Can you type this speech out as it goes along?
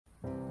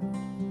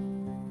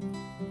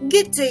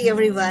Good day,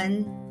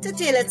 everyone.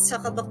 Today, let's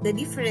talk about the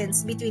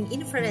difference between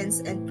inference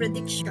and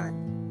prediction.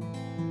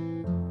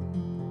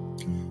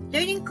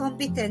 Learning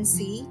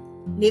competency: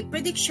 make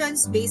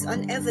predictions based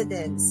on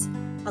evidence.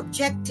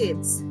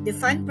 Objectives: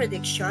 define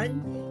prediction,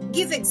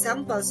 give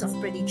examples of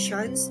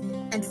predictions,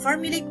 and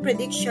formulate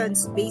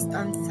predictions based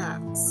on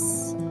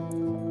facts.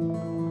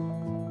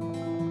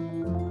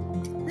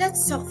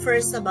 Let's talk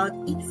first about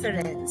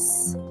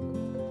inference.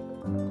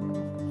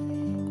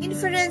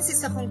 Inference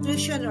is a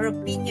conclusion or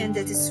opinion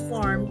that is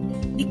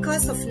formed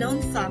because of known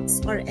facts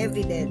or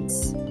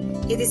evidence.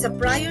 It is a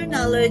prior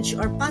knowledge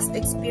or past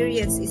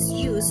experience is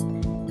used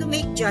to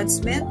make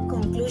judgment,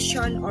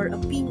 conclusion, or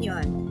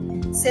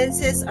opinion.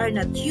 Senses are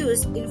not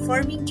used in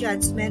forming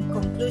judgment,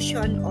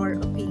 conclusion, or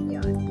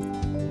opinion.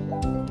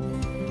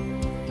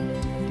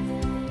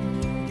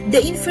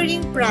 The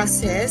inferring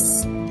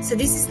process. So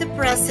this is the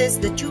process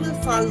that you will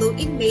follow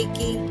in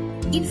making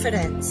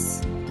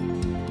inference.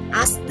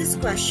 Ask these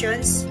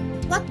questions: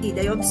 what did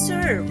I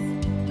observe?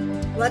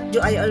 What do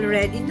I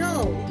already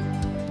know?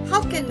 How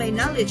can my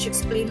knowledge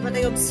explain what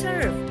I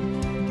observed?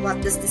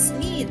 What does this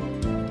mean?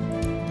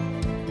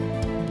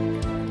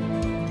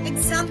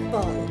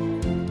 Example: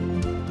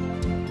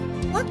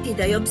 what did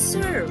I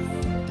observe?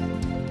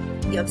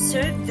 You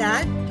observed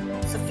that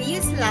Sophia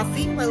is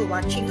laughing while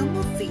watching a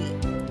movie.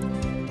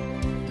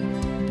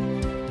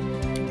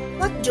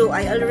 What do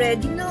I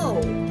already know?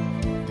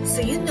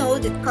 So you know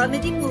that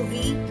comedy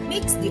movie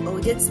makes the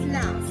audience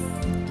laugh.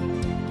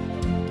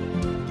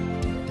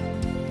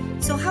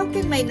 So how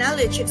can my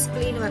knowledge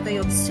explain what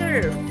I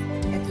observe?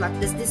 And what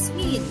does this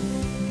mean?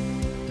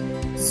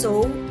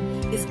 So,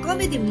 if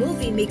comedy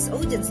movie makes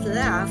audience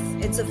laugh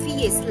and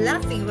Sophia is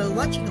laughing while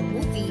watching a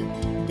movie,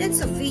 then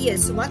Sophia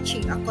is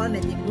watching a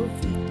comedy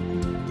movie.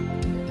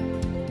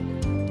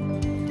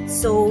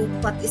 So,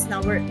 what is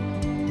our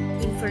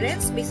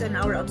inference based on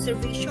our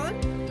observation?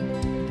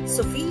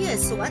 Sophia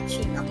is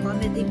watching a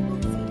comedy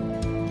movie.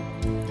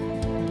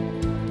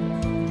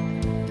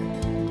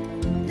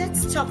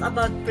 Let's talk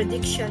about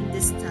prediction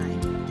this time.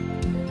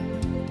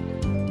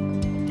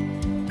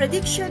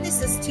 Prediction is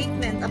a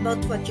statement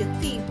about what you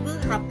think will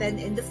happen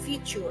in the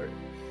future.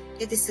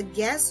 It is a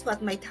guess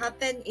what might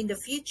happen in the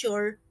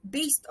future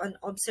based on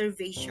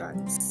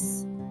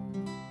observations.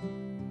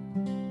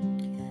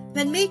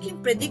 When making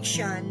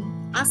prediction,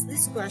 ask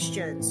these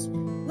questions: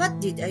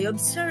 what did I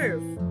observe?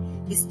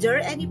 Is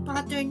there any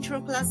pattern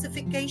through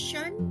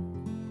classification?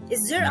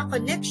 Is there a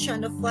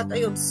connection of what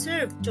I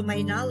observed to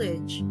my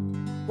knowledge?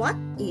 What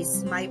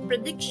is my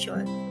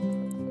prediction?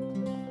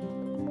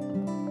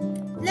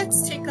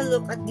 Let's take a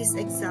look at this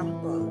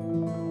example.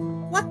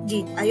 What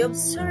did I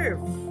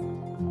observe?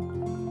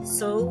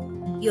 So,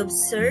 you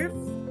observe,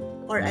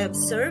 or I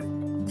observed,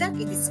 that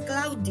it is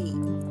cloudy.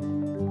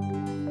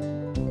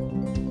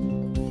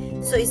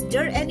 So, is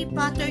there any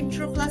pattern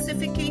through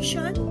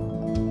classification?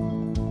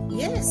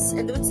 Yes,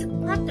 and what's the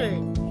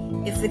pattern?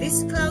 If it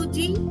is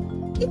cloudy,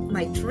 it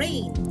might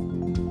rain.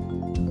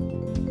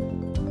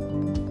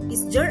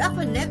 Is there a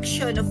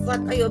connection of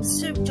what I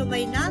observed to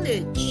my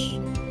knowledge?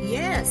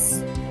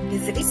 Yes,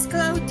 if it is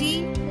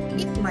cloudy,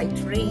 it might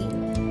rain.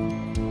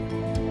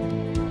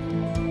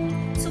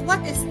 So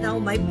what is now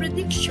my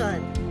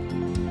prediction?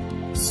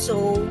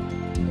 So,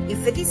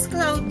 if it is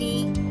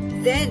cloudy,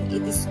 then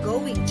it is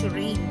going to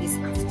rain this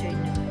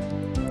afternoon.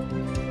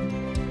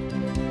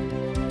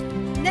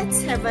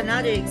 Let's have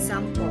another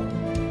example.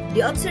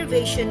 The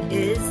observation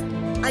is,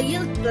 I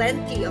yield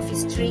plenty of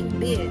string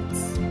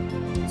beans.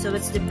 So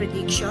what's the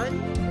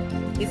prediction?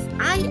 If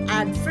I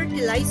add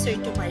fertilizer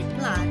to my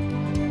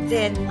plant,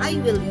 then I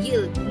will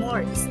yield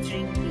more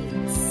string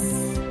beans.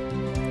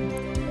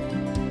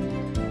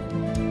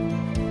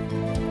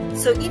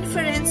 So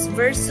inference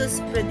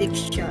versus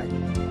prediction.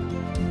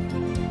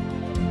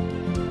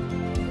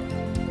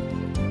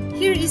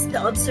 Here is the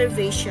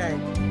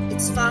observation.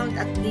 It's found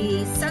at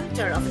the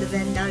center of the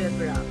Venn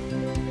diagram.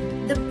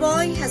 The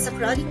boy has a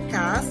chronic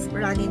cough,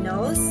 runny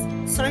nose,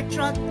 sore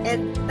throat,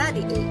 and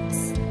body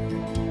aches.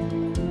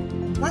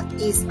 What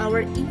is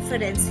our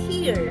inference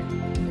here?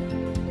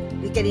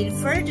 We can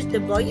infer that the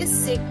boy is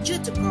sick due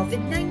to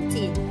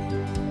COVID-19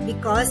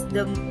 because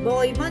the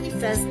boy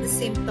manifests the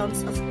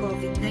symptoms of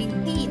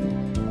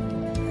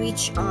COVID-19,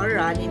 which are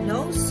runny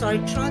nose, sore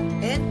throat,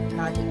 and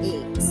body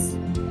aches.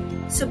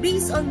 So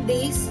based on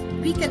this,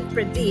 we can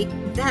predict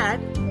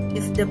that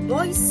if the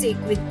boy sick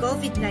with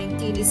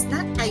COVID-19 is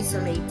not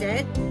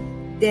isolated,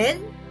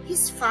 then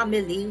his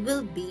family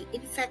will be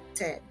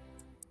infected.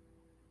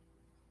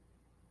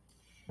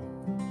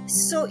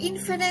 So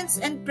inference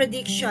and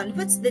prediction,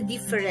 what's the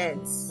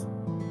difference?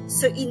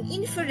 So in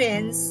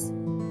inference,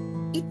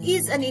 it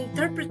is an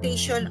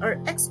interpretation or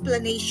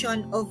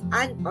explanation of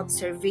an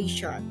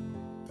observation.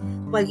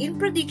 While in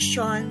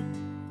prediction,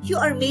 you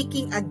are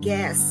making a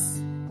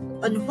guess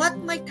on what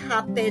might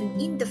happen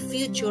in the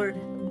future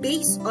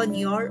based on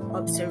your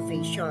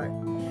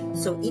observation.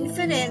 So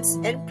inference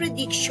and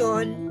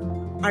prediction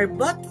are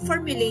both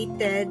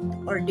formulated,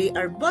 or they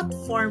are both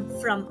formed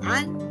from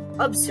an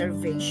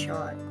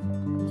observation.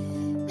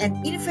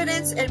 And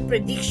inference and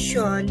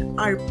prediction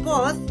are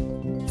both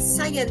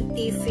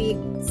scientific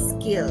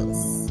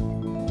skills.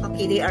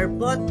 Okay, they are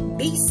both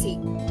basic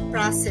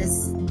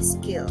process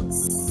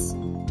skills.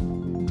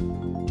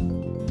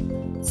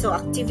 So,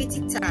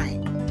 activity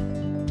time.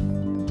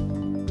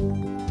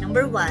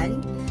 Number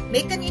 1,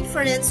 make an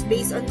inference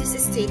based on this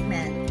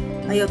statement.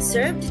 I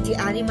observed the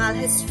animal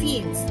has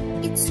fins.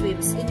 It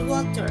swims in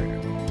water.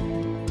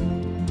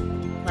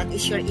 What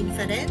is your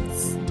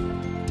inference?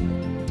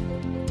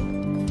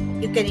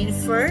 You can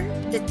infer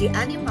that the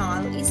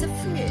animal is a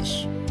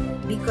fish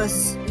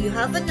because you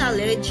have a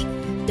knowledge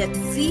that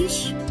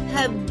fish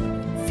have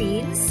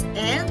fins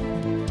and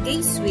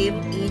they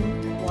swim in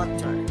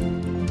water.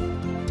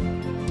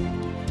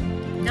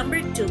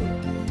 Number 2,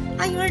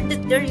 I heard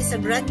that there is a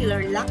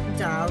granular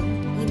lockdown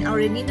in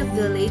Arenino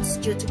village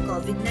due to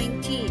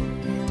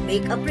COVID-19.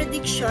 Make a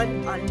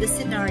prediction on the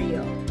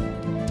scenario.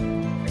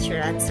 What's your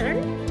answer?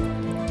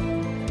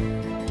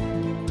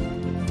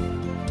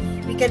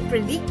 We can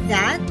predict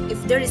that if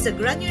there is a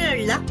granular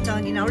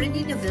lockdown in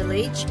Arenino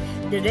village,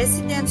 the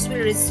residents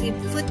will receive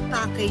food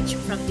package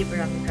from the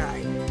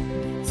barangay.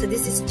 So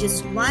this is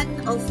just one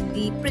of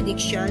the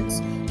predictions.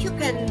 You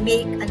can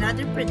make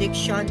another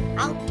prediction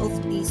out of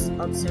this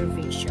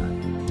observation.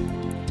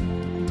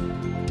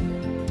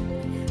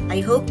 I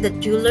hope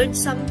that you learned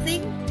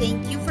something.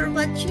 Thank you for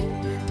watching.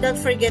 Don't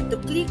forget to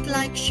click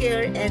like,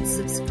 share, and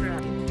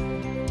subscribe.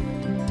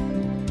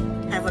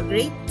 Have a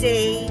great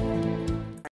day.